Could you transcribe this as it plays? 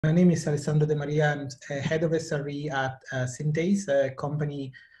My name is Alessandro De Maria. I'm head of SRE at Synthace, a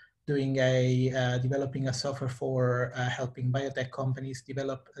company doing developing a software for helping biotech companies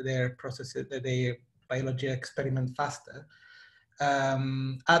develop their processes, their biology experiment faster.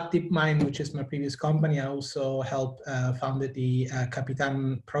 At DeepMind, which is my previous company, I also helped founded the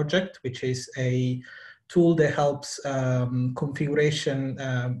Kapitan project, which is a tool that helps configuration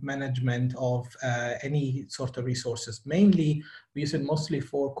management of any sort of resources. Mainly, we use it mostly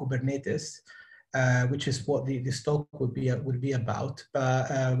for Kubernetes, which is what this talk would be about.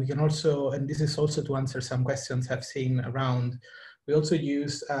 But we can also, and this is also to answer some questions I've seen around, we also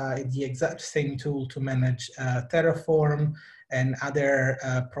use the exact same tool to manage Terraform and other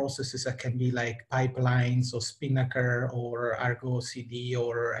processes that can be like pipelines or Spinnaker or Argo CD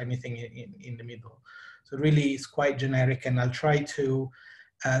or anything in the middle. So really it's quite generic, and I'll try to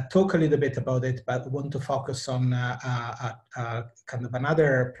talk a little bit about it, but want to focus on kind of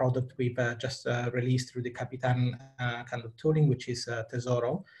another product we've just released through the Kapitan kind of tooling, which is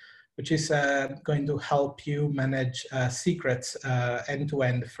Tesoro, which is going to help you manage secrets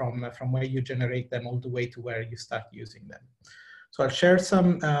end-to-end from where you generate them all the way to where you start using them. So I'll share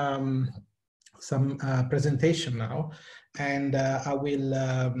some presentation now, and I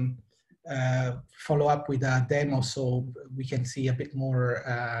will follow up with a demo so we can see a bit more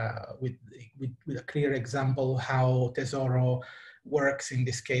with a clear example how Tesoro works in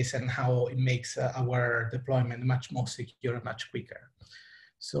this case and how it makes our deployment much more secure and much quicker.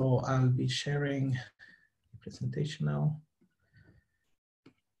 So I'll be sharing the presentation now.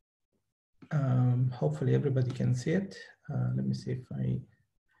 Hopefully everybody can see it. Let me see if I,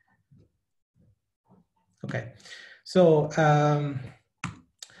 okay. So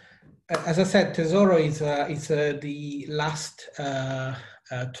as I said, Tesoro is the last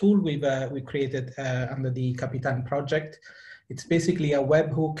tool we created under the Kapitan project. It's basically a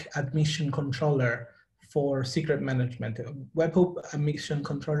webhook admission controller for secret management. Webhook admission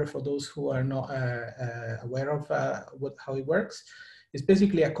controller, for those who are not aware of how it works, is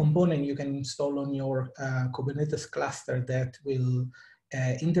basically a component you can install on your Kubernetes cluster that will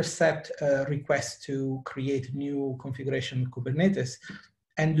intercept requests to create new configuration Kubernetes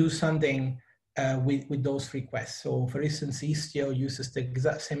and do something with those requests. So for instance, Istio uses the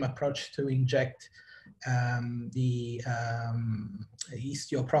exact same approach to inject the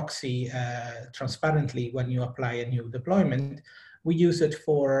Istio proxy transparently when you apply a new deployment. We use it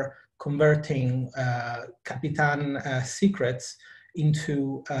for converting Kapitan secrets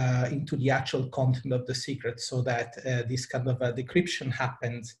into the actual content of the secret, so that this kind of decryption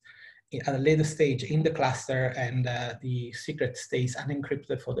happens at a later stage in the cluster, and the secret stays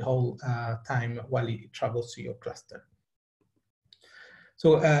unencrypted for the whole time while it travels to your cluster.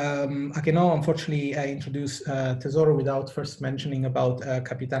 So I cannot, unfortunately, introduce Tesoro without first mentioning about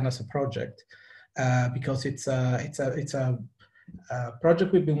Kapitan as a project, because it's a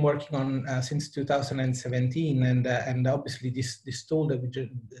project we've been working on since 2017, and obviously this tool that we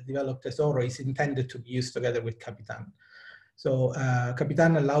developed, Tesoro, is intended to be used together with Kapitan. So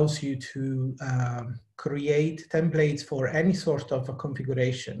Kapitan allows you to create templates for any sort of a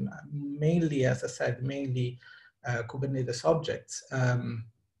configuration, mainly, as I said, mainly Kubernetes objects,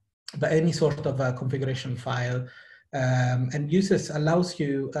 but any sort of a configuration file, and allows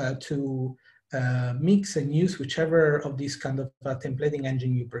you to mix and use whichever of these kind of templating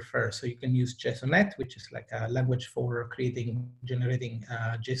engine you prefer. So you can use JSONnet, which is like a language for generating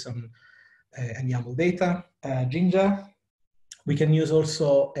JSON and YAML data, Jinja. We can use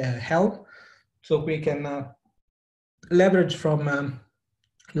also Helm, so we can leverage from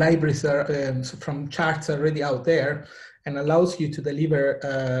libraries from charts already out there, and allows you to deliver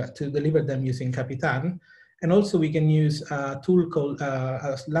them using Kapitan. And also we can use a tool called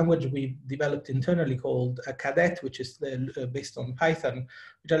a language we developed internally called Cadet, which is based on Python,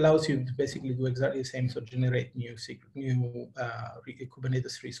 which allows you to basically do exactly the same, so generate new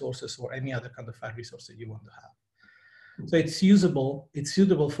Kubernetes resources or any other kind of file resources you want to have. So it's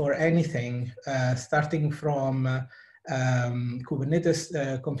suitable for anything, starting from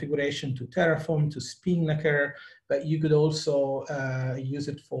Kubernetes configuration to Terraform to Spinnaker, but you could also use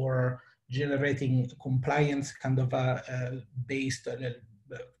it for generating compliance kind of based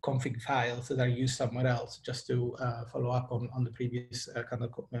config files that are used somewhere else, just to follow up on the previous kind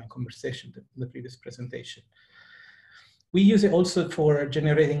of conversation, the previous presentation. We use it also for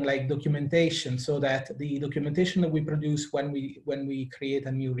generating like documentation, so that the documentation that we produce when we create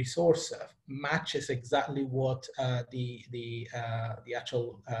a new resource matches exactly what the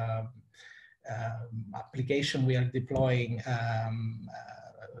actual application we are deploying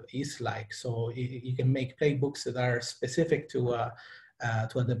is like. So you can make playbooks that are specific to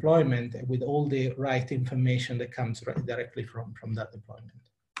to a deployment with all the right information that comes directly from that deployment.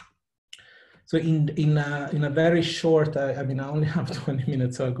 So in a very short, I mean, I only have 20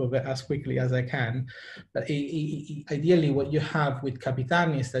 minutes, so I'll go as quickly as I can. But ideally, what you have with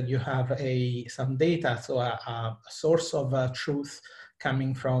Kapitan is that you have some data, so a source of truth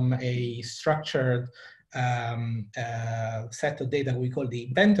coming from a structured set of data we call the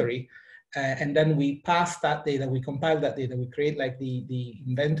inventory. And then we pass that data, we compile that data, we create like the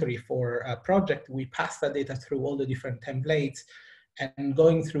inventory for a project, we pass that data through all the different templates, and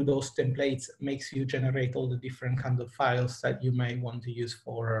going through those templates makes you generate all the different kinds of files that you may want to use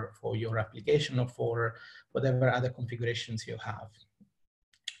for your application or for whatever other configurations you have.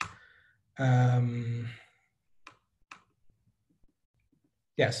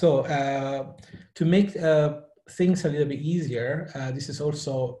 Yeah, so to make things a little bit easier, this is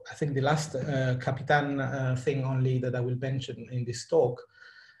also, I think, the last Kapitan thing only that I will mention in this talk.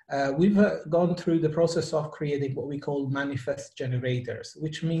 We've gone through the process of creating what we call manifest generators,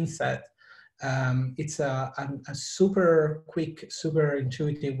 which means that it's a super quick, super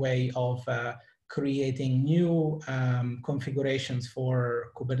intuitive way of creating new configurations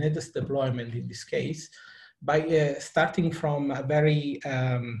for Kubernetes deployment in this case, by starting from a very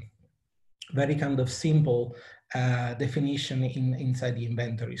kind of simple definition inside the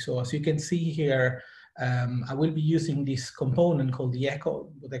inventory. So as you can see here, I will be using this component called the Echo,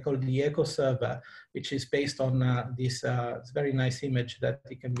 what I call the Echo server, which is based on this very nice image that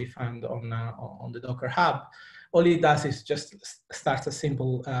it can be found on the Docker Hub. All it does is just start a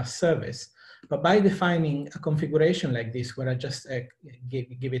simple service. But by defining a configuration like this, where I just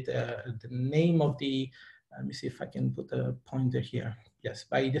give it the name of the, let me see if I can put a pointer here. Yes,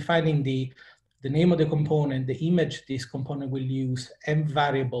 by defining the name of the component, the image this component will use, and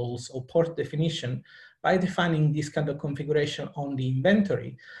variables or port definition, by defining this kind of configuration on the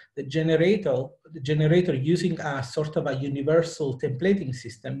inventory, the generator using a sort of a universal templating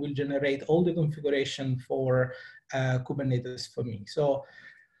system will generate all the configuration for Kubernetes for me. So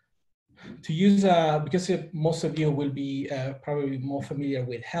to use, because most of you will be probably more familiar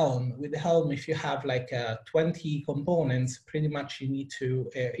with Helm. With Helm, if you have like 20 components, pretty much you need to,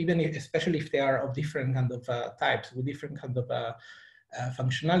 especially if they are of different kind of types, with different kind of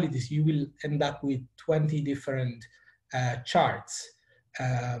functionalities, you will end up with 20 different charts.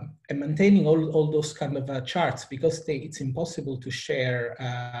 And maintaining all those kind of charts, because it's impossible to share,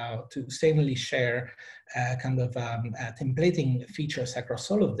 to sanely share kind of templating features across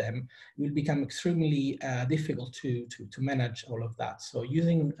all of them, will become extremely difficult to manage all of that. So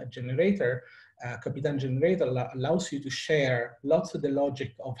using a generator, Kapitan generator allows you to share lots of the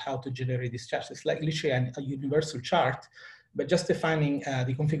logic of how to generate these charts. It's like literally a universal chart, but just defining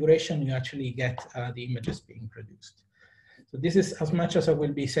the configuration, you actually get the images being produced. So this is as much as I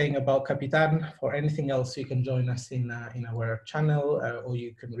will be saying about Kapitan. For anything else, you can join us in our channel, or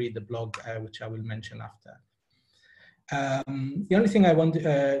you can read the blog, which I will mention after. The only thing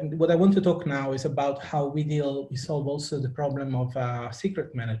what I want to talk now is about how we solve also the problem of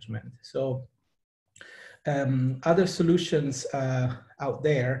secret management. So other solutions out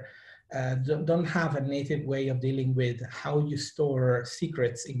there don't have a native way of dealing with how you store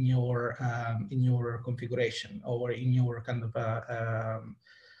secrets in your configuration or in your kind of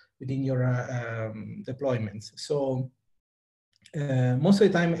within your deployments. So most of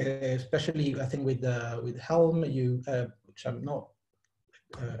the time, especially I think with Helm, which I'm not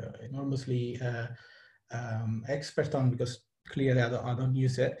enormously expert on because clearly I don't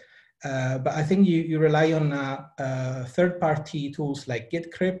use it. But I think you rely on third-party tools like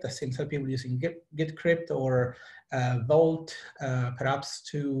GitCrypt. I've seen some people using GitCrypt or Vault, perhaps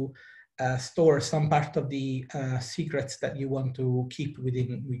to store some part of the secrets that you want to keep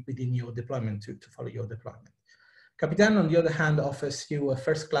within your deployment to follow your deployment. Kapitan, on the other hand, offers you a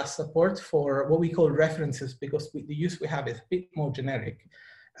first-class support for what we call references, because the use we have is a bit more generic.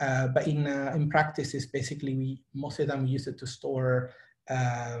 But in practice, it's basically most of the time we use it to store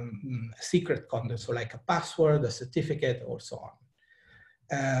secret content, so like a password, a certificate, or so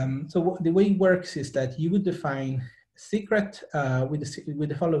on. So the way it works is that you would define secret with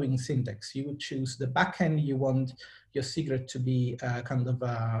the following syntax. You would choose the backend you want your secret to be kind of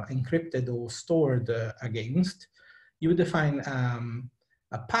encrypted or stored against. You would define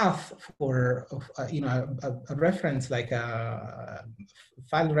a path for a reference, like a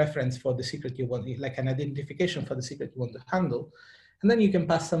file reference for the secret you want, like an identification for the secret you want to handle. And then you can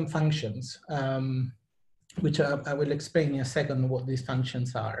pass some functions, which I will explain in a second what these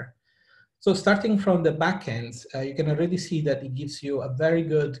functions are. So starting from the backends, you can already see that it gives you a very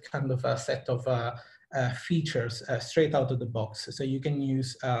good kind of a set of features straight out of the box. So you can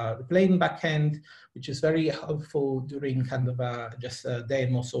use the plain backend, which is very helpful during kind of just a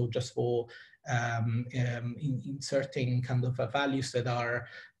demo, so just for inserting kind of values that are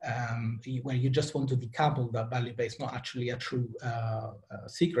where you just want to decouple that value, but it's not actually a true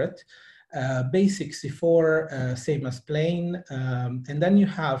secret. Base64, same as plain, and then you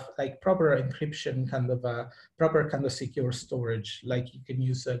have like proper encryption, kind of proper kind of secure storage. Like you can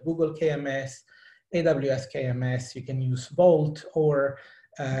use Google KMS, AWS KMS, you can use Vault, or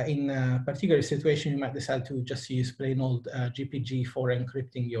in a particular situation, you might decide to just use plain old GPG for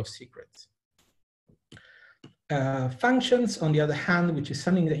encrypting your secrets. Functions, on the other hand, which is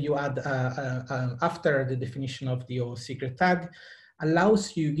something that you add after the definition of your secret tag,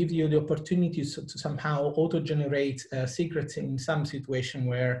 allows you, gives you the opportunity to somehow auto-generate secrets in some situation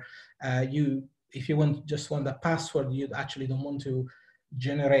where if you just want a password, you actually don't want to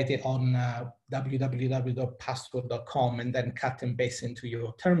generate it on www.password.com and then cut and paste into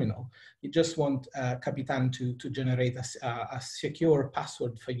your terminal. You just want Kapitan to generate a secure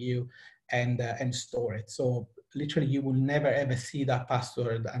password for you and store it. So literally, you will never ever see that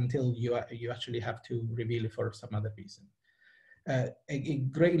password until you actually have to reveal it for some other reason.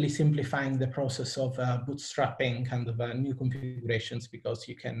 Greatly simplifying the process of bootstrapping kind of new configurations, because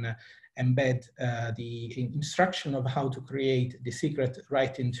you can embed the instruction of how to create the secret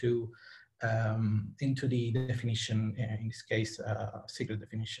right into the definition, in this case, secret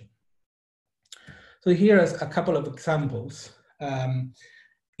definition. So here is a couple of examples.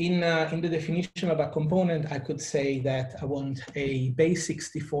 In the definition of a component, I could say that I want a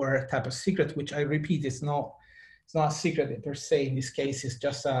base64 type of secret, which I repeat, it's not a secret per se. In this case, it's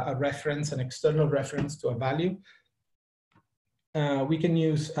just a reference, an external reference to a value. We can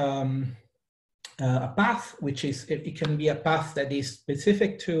use a path, which is, it can be a path that is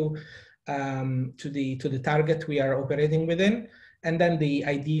specific to the target we are operating within, and then the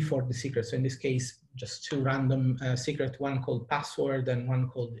ID for the secret. So in this case, just two random secret, one called password and one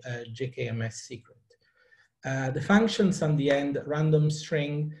called JKMS secret. The functions on the end, random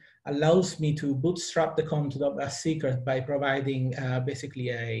string, allows me to bootstrap the content of a secret by providing basically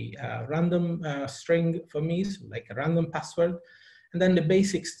a random string for me, so like a random password. And then the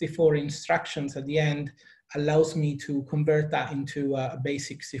base64 instructions at the end allows me to convert that into a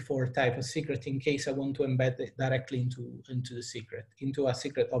base64 type of secret in case I want to embed it directly into the secret, into a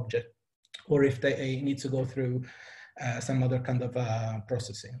secret object, or if it needs to go through some other kind of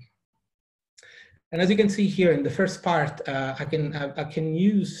processing. And as you can see here in the first part, I can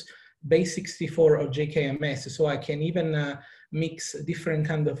use base64 or JKMS, so I can even mix different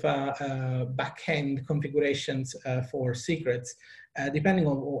kind of backend configurations for secrets, depending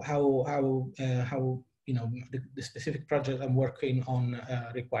on how the specific project I'm working on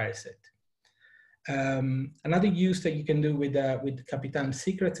requires it. Another use that you can do with Kapitan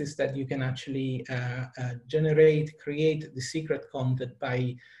secrets is that you can actually create the secret content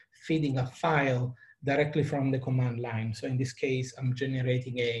by feeding a file directly from the command line. So in this case, I'm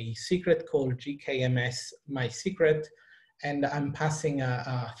generating a secret called GKMS my secret, and I'm passing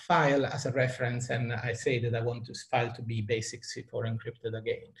a file as a reference, and I say that I want this file to be base64 encrypted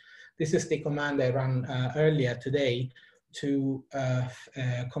again. This is the command I ran earlier today to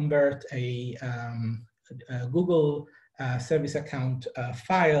convert a Google service account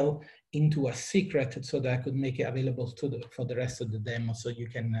file into a secret, so that I could make it available for the rest of the demo, so you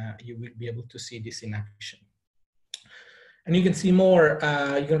will be able to see this in action. And you can see more,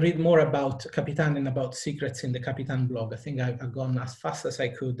 you can read more about Kapitan and about secrets in the Kapitan blog. I think I've gone as fast as I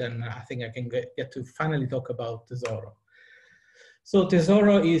could, and I think I can get to finally talk about Tesoro. So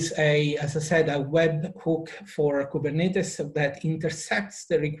Tesoro is as I said, a web hook for Kubernetes that intersects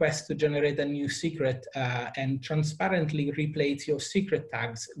the request to generate a new secret and transparently replaces your secret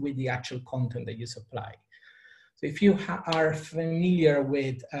tags with the actual content that you supply. So if you are familiar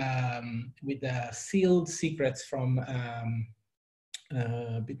with sealed secrets from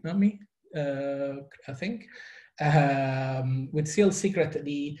Bitnami, I think, with sealed secret,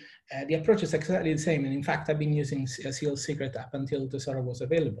 the approach is exactly the same. And in fact, I've been using a sealed secret up until Tesoro was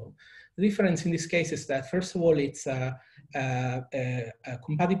available. The difference in this case is that, first of all, it's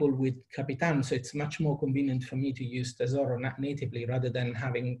compatible with Kapitan, so it's much more convenient for me to use Tesoro natively rather than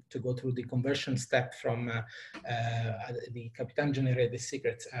having to go through the conversion step from the Kapitan generated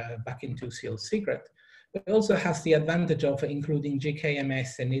secrets back into sealed secret. But it also has the advantage of including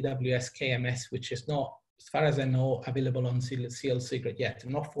GKMS and AWS KMS, which is not, as far as I know, available on sealed secret yet.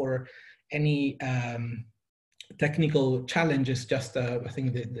 Not for any technical challenges, just I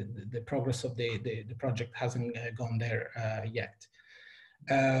think the progress of the project hasn't gone there yet.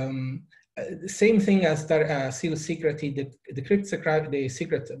 The same thing as the seal secret, it decrypts the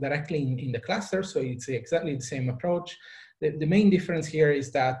secret directly in the cluster, so it's exactly the same approach. The main difference here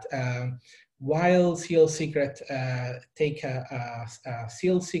is that while seal secret take a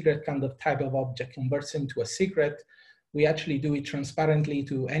seal secret kind of type of object, converts into a secret, we actually do it transparently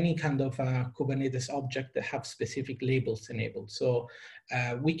to any kind of Kubernetes object that have specific labels enabled. So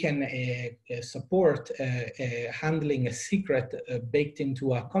we can support handling a secret baked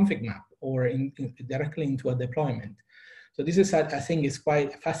into a config map or directly into a deployment. So this is, I think, is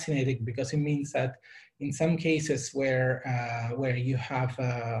quite fascinating because it means that in some cases where you have,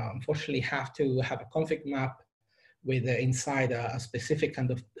 unfortunately, have to have a config map with inside a specific kind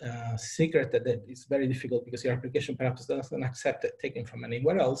of secret that is very difficult because your application perhaps doesn't accept it taken from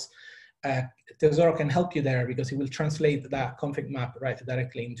anywhere else. Tesoro can help you there because it will translate that config map right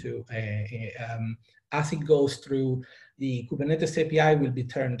directly into as it goes through the Kubernetes API will be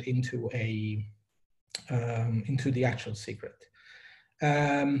turned into a into the actual secret.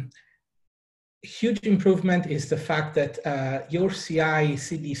 Huge improvement is the fact that your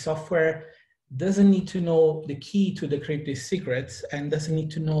CI/CD software doesn't need to know the key to decrypt these secrets and doesn't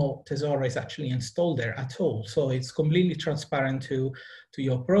need to know Tesoro is actually installed there at all. So it's completely transparent to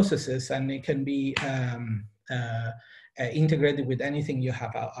your processes, and it can be integrated with anything you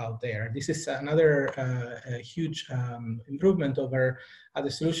have out there. This is another huge improvement over other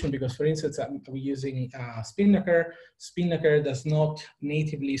solution because, for instance, we're using Spinnaker. Spinnaker does not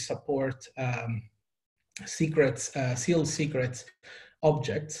natively support secrets, sealed secrets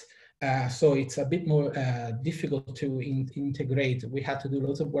objects. So it's a bit more difficult to integrate. We had to do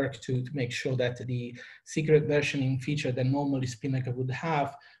lots of work to make sure that the secret versioning feature that normally Spinnaker would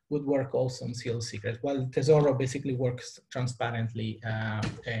have would work also on sealed secret, while Tesoro basically works transparently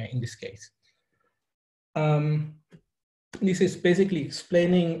in this case. This is basically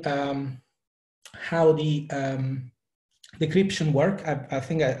explaining how the decryption work. I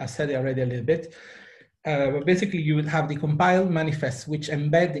think I said it already a little bit. But basically, you would have the compiled manifest, which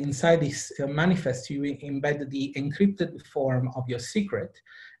embed inside this manifest, you embed the encrypted form of your secret.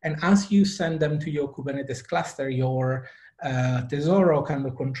 And as you send them to your Kubernetes cluster, your Tesoro kind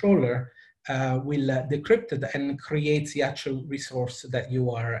of controller will decrypt it and create the actual resource that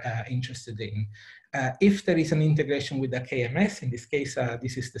you are interested in. If there is an integration with the KMS, in this case,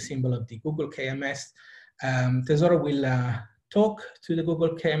 this is the symbol of the Google KMS, Tesoro will talk to the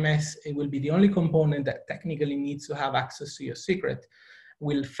Google KMS. It will be the only component that technically needs to have access to your secret.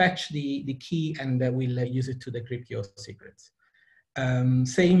 Will fetch the key and will use it to decrypt your secrets.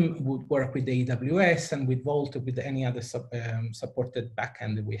 Same would work with the AWS and with Vault, with any other supported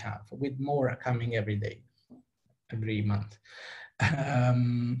backend that we have, with more coming every day, every month.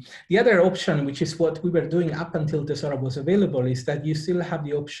 The other option, which is what we were doing up until Tesoro was available, is that you still have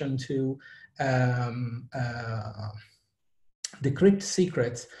the option to decrypt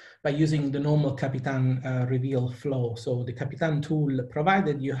secrets by using the normal Kapitan reveal flow. So the Kapitan tool,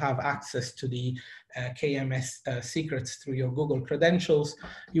 provided you have access to the KMS secrets through your Google credentials,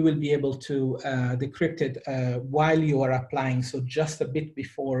 you will be able to decrypt it while you are applying, so just a bit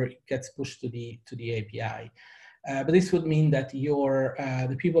before it gets pushed to the API. But this would mean that your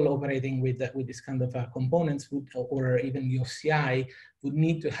the people operating with this kind of components would, or even your CI, would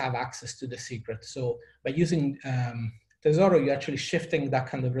need to have access to the secret. So by using Tesoro, you're actually shifting that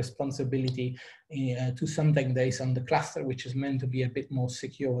kind of responsibility to something that is on the cluster, which is meant to be a bit more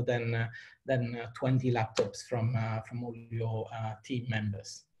secure than 20 laptops from all your team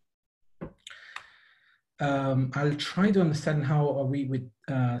members. I'll try to understand how are we with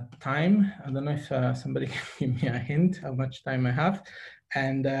time. I don't know if somebody can give me a hint how much time I have.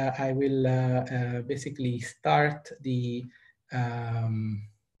 And I will basically start the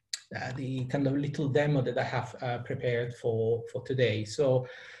kind of little demo that I have prepared for today. So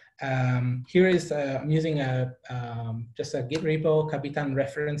here is, I'm using just a Git repo, Kapitan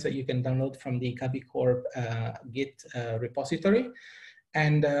reference that you can download from the KapiCorp Git repository.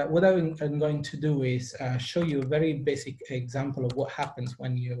 And what I'm going to do is show you a very basic example of what happens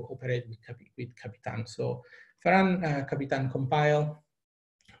when you operate with Kapitan. So if I run Kapitan compile,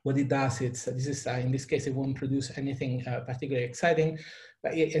 what it does, in this case, it won't produce anything particularly exciting,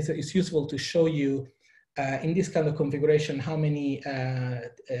 but it's useful to show you in this kind of configuration how many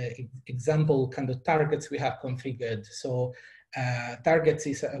example kind of targets we have configured. So targets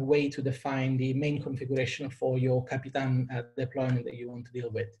is a way to define the main configuration for your Kapitan deployment that you want to deal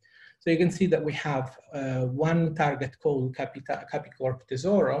with. So you can see that we have one target called KapiCorp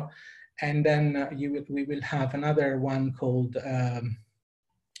Tesoro, and then we will have another one called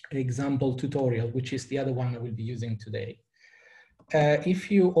example tutorial, which is the other one I will be using today.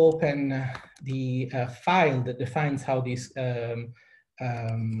 if you open the file that defines how these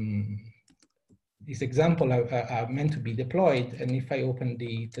example are meant to be deployed, and if I open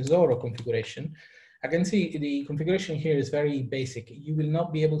the Tesoro configuration, I can see the configuration here is very basic. You will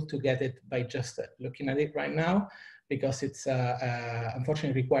not be able to get it by just looking at it right now, because it's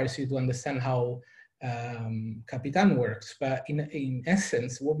unfortunately requires you to understand how Kapitan works. But in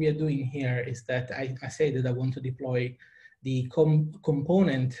essence, what we are doing here is that I say that I want to deploy the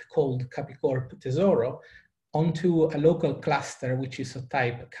component called Kapicorp Tesoro onto a local cluster, which is of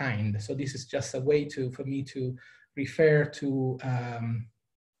type kind. So this is just a way for me to refer to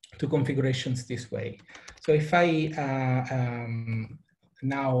configurations this way. So if I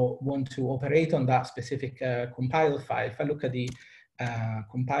now want to operate on that specific compile file, if I look at the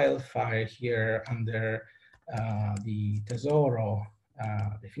compile file here under the Tesoro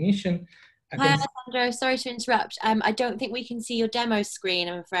definition. Hi, Alessandro, sorry to interrupt. I don't think we can see your demo screen,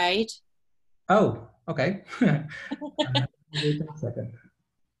 I'm afraid. Oh, okay. Wait a second.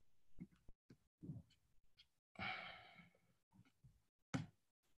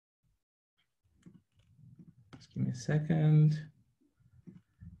 Just give me a second.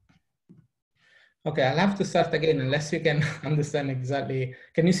 Okay, I'll have to start again unless you can understand exactly.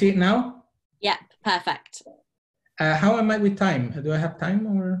 Can you see it now? Yeah, perfect. How am I with time? Do I have time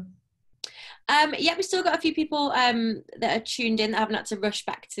or? Yeah, we've still got a few people that are tuned in that haven't had to rush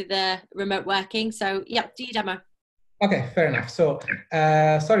back to the remote working. So yeah, do your demo. Okay, fair enough. So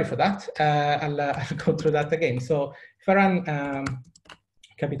sorry for that. I'll go through that again. So if I run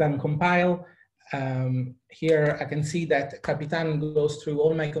Kapitan compile, here I can see that Kapitan goes through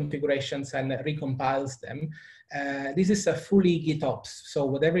all my configurations and recompiles them. This is a fully GitOps. So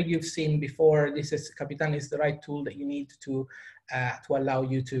whatever you've seen before, Kapitan is the right tool that you need to allow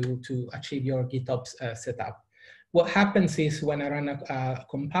you to achieve your GitOps setup. What happens is when I run a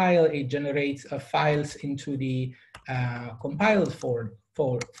compile, it generates files into the compiled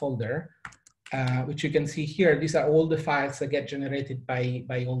folder, which you can see here. These are all the files that get generated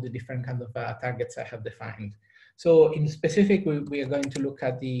by all the different kind of targets I have defined. So in specific, we are going to look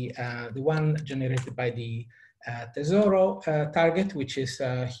at the one generated by the Tesoro target, which is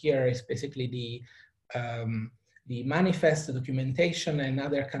here is basically the manifest, the documentation, and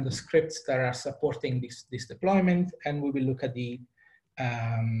other kind of scripts that are supporting this deployment. And we will look at the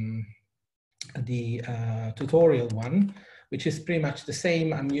tutorial one, which is pretty much the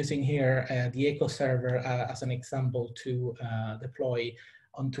same. I'm using here the Echo server as an example to deploy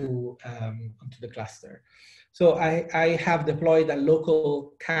onto the cluster. So I have deployed a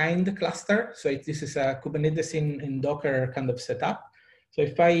local kind cluster. So this is a Kubernetes in Docker kind of setup. So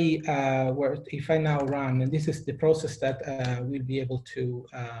if I now run, and this is the process that we'll be able to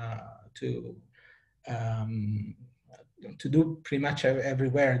do pretty much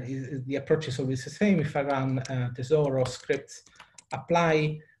everywhere. The approach is always the same. If I run Tesoro scripts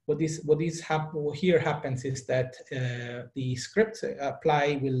apply, what here happens is that the script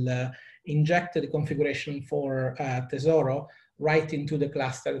apply will inject the configuration for Tesoro right into the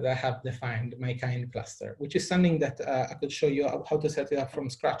cluster that I have defined, my kind cluster, which is something that I could show you how to set it up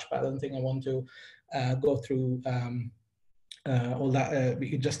from scratch, but I don't think I want to go through all that.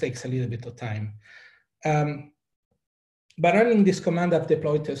 It just takes a little bit of time. By running this command, I've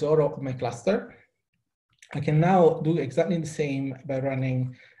deployed Tesoro on my cluster. I can now do exactly the same by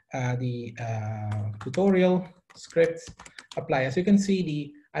running the tutorial scripts apply. As you can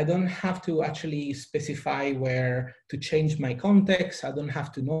see, I don't have to actually specify where to change my context. I don't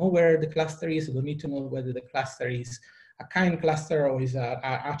have to know where the cluster is. I don't need to know whether the cluster is a kind cluster or is an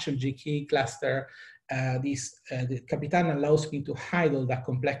actual GKE cluster. The Kapitan allows me to hide all that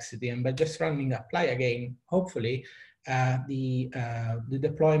complexity, and by just running apply again, hopefully, the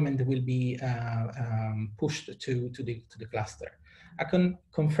deployment will be pushed to the cluster. I can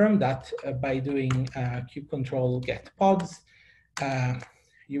confirm that by doing kubectl get pods.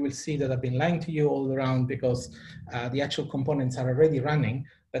 You will see that I've been lying to you all around because the actual components are already running.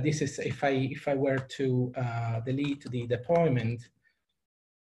 But this is if I were to delete the deployment.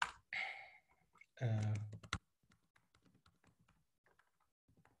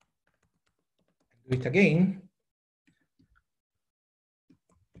 Do it again.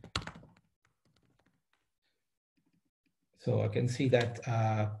 So I can see that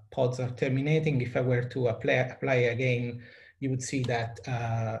pods are terminating. If I were to apply again, you would see that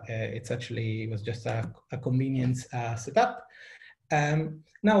it was just a convenience setup.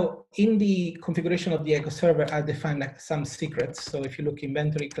 Now, in the configuration of the Echo server, I defined some secrets. So if you look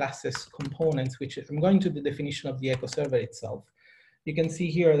inventory classes components, which I'm going to the definition of the Echo server itself, you can see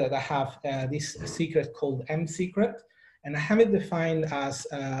here that I have this secret called mSecret. And I have it defined as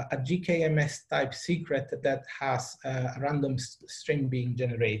a GKMS type secret that has a random string being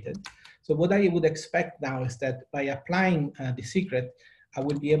generated. So what I would expect now is that by applying the secret, I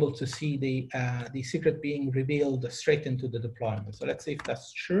will be able to see the secret being revealed straight into the deployment. So let's see if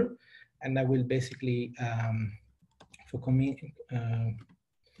that's true. And I will basically, for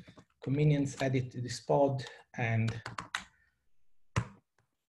convenience, edit this pod and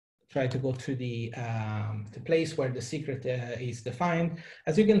try to go to the place where the secret is defined.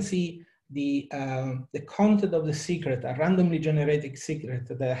 As you can see, the content of the secret, a randomly generated secret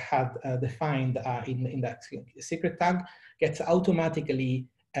that I had defined in that secret tag, gets automatically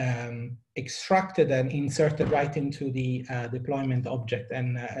extracted and inserted right into the deployment object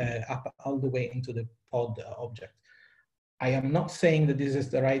and up all the way into the pod object. I am not saying that this is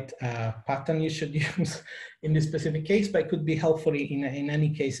the right pattern you should use in this specific case, but it could be helpful in any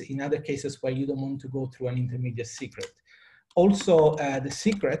case, in other cases where you don't want to go through an intermediate secret. Also, the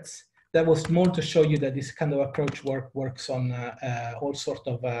secrets, that was more to show you that this kind of approach works on all sorts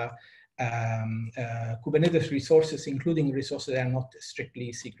of Kubernetes resources, including resources that are not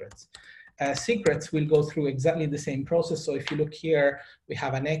strictly secrets. Secrets will go through exactly the same process. So if you look here, we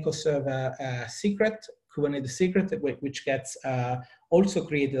have an echo server secret, Kubernetes secret, which gets also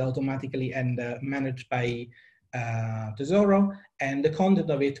created automatically and managed by Tesoro, and the content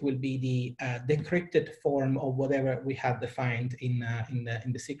of it will be the decrypted form of whatever we have defined in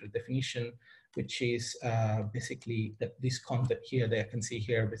the secret definition, which is basically this content here that I can see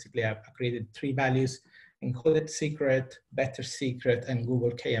here. Basically, I've created 3 values: encoded secret, better secret, and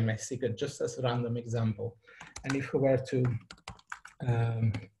Google KMS secret, just as a random example. And if we were to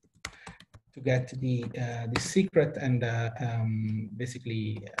get the secret and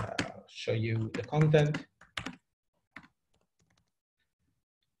basically show you the content.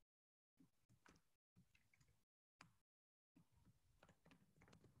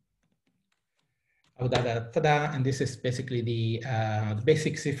 And this is basically the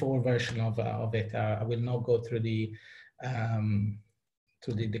basic C4 version of it. I will not go through the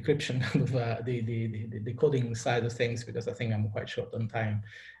decryption of the coding side of things, because I think I'm quite short on time,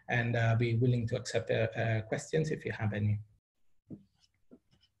 and be willing to accept questions if you have any.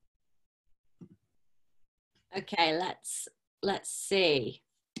 Okay, let's see.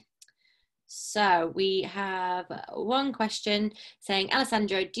 So we have one question saying,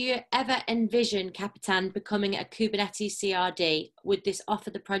 Alessandro, do you ever envision Kapitan becoming a Kubernetes CRD? Would this offer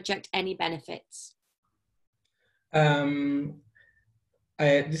the project any benefits?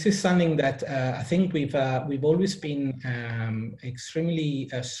 This is something that I think we've always been extremely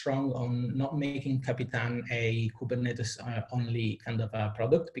strong on not making Kapitan a Kubernetes only kind of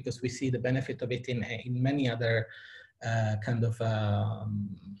product, because we see the benefit of it in many other kind of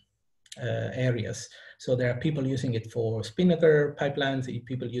areas. So there are people using it for Spinnaker pipelines,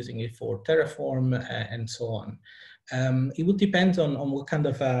 people using it for Terraform, and so on. It would depend on what kind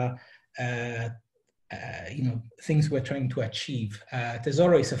of things we're trying to achieve.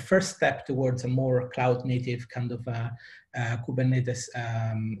 Tesoro is a first step towards a more cloud native kind of Kubernetes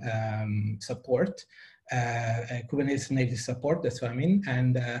support. Kubernetes native support, that's what I mean.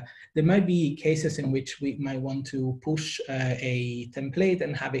 And there might be cases in which we might want to push a template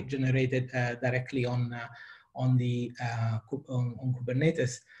and have it generated directly on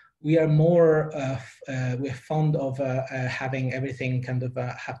Kubernetes. We are more, we're fond of having everything kind of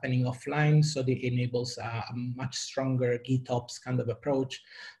happening offline, so that enables a much stronger GitOps kind of approach,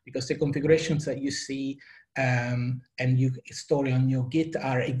 because the configurations that you see and you store on your Git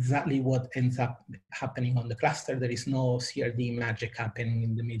are exactly what ends up happening on the cluster. There is no CRD magic happening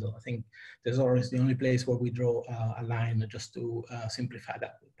in the middle. I think Tesoro is the only place where we draw a line just to simplify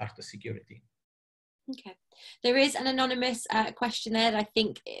that part of security. Okay, there is an anonymous question there that I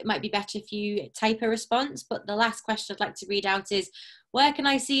think it might be better if you type a response, but the last question I'd like to read out is, where can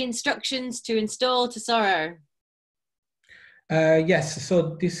I see instructions to install Tesoro? Yes,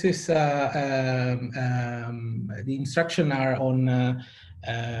 so this is, the instructions are on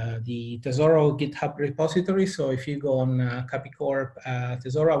the Tesoro GitHub repository. So if you go on Kapicorp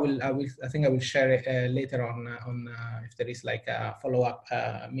Tesoro, I think I will share it later on if there is like a follow-up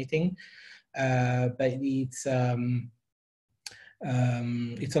meeting. But it's on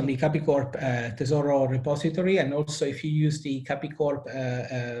the Kapicorp Tesoro repository, and also if you use the Kapicorp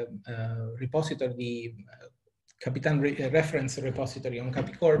repository, the Kapitan reference repository on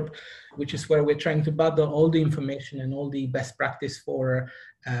Kapicorp, which is where we're trying to bundle all the information and all the best practice for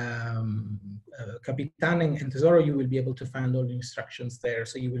Kapitan and Tesoro, you will be able to find all the instructions there.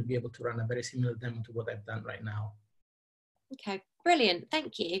 So you will be able to run a very similar demo to what I've done right now. Okay, Brilliant,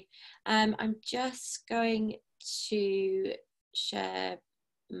 thank you. I'm just going to share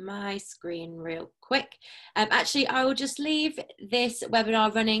my screen real quick. Actually, I will just leave this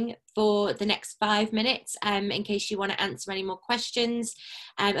webinar running for the next 5 minutes in case you want to answer any more questions,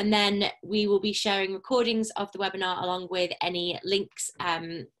 and then we will be sharing recordings of the webinar along with any links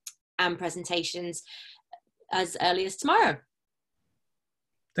and presentations as early as tomorrow.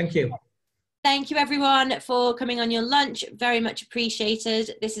 Thank you. Thank you everyone for coming on your lunch, very much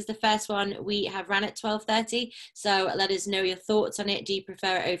appreciated. This is the first one we have ran at 12:30, so let us know your thoughts on it. Do you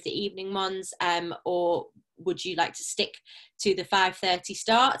prefer it over the evening ones, or would you like to stick to the 5:30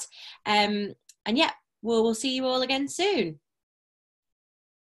 start? And yeah, we'll see you all again soon.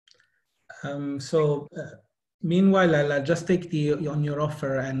 Meanwhile, I'll just take on your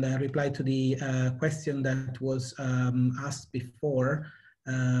offer and reply to the question that was asked before.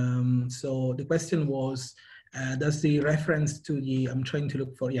 So the question was, does the reference to the, I'm trying to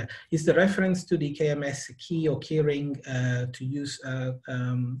look for, yeah, is the reference to the KMS key or keyring to use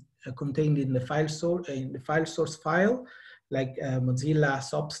contained in the file source file, like Mozilla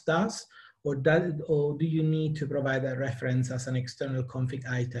SOPS does, or do you need to provide a reference as an external config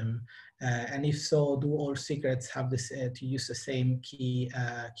item? And if so, do all secrets have this to use the same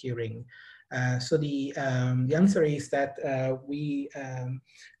keyring? So the answer is that we,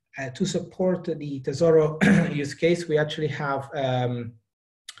 to support the Tesoro use case, we actually have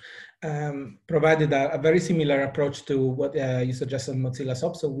provided a very similar approach to what you suggested on Mozilla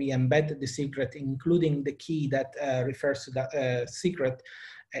SOP. So we embed the secret, including the key that refers to that secret,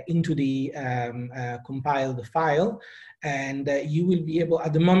 into the compiled file. And you will be able,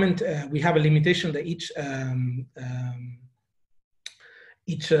 at the moment, we have a limitation that each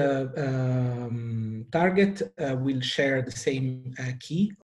target will share the same key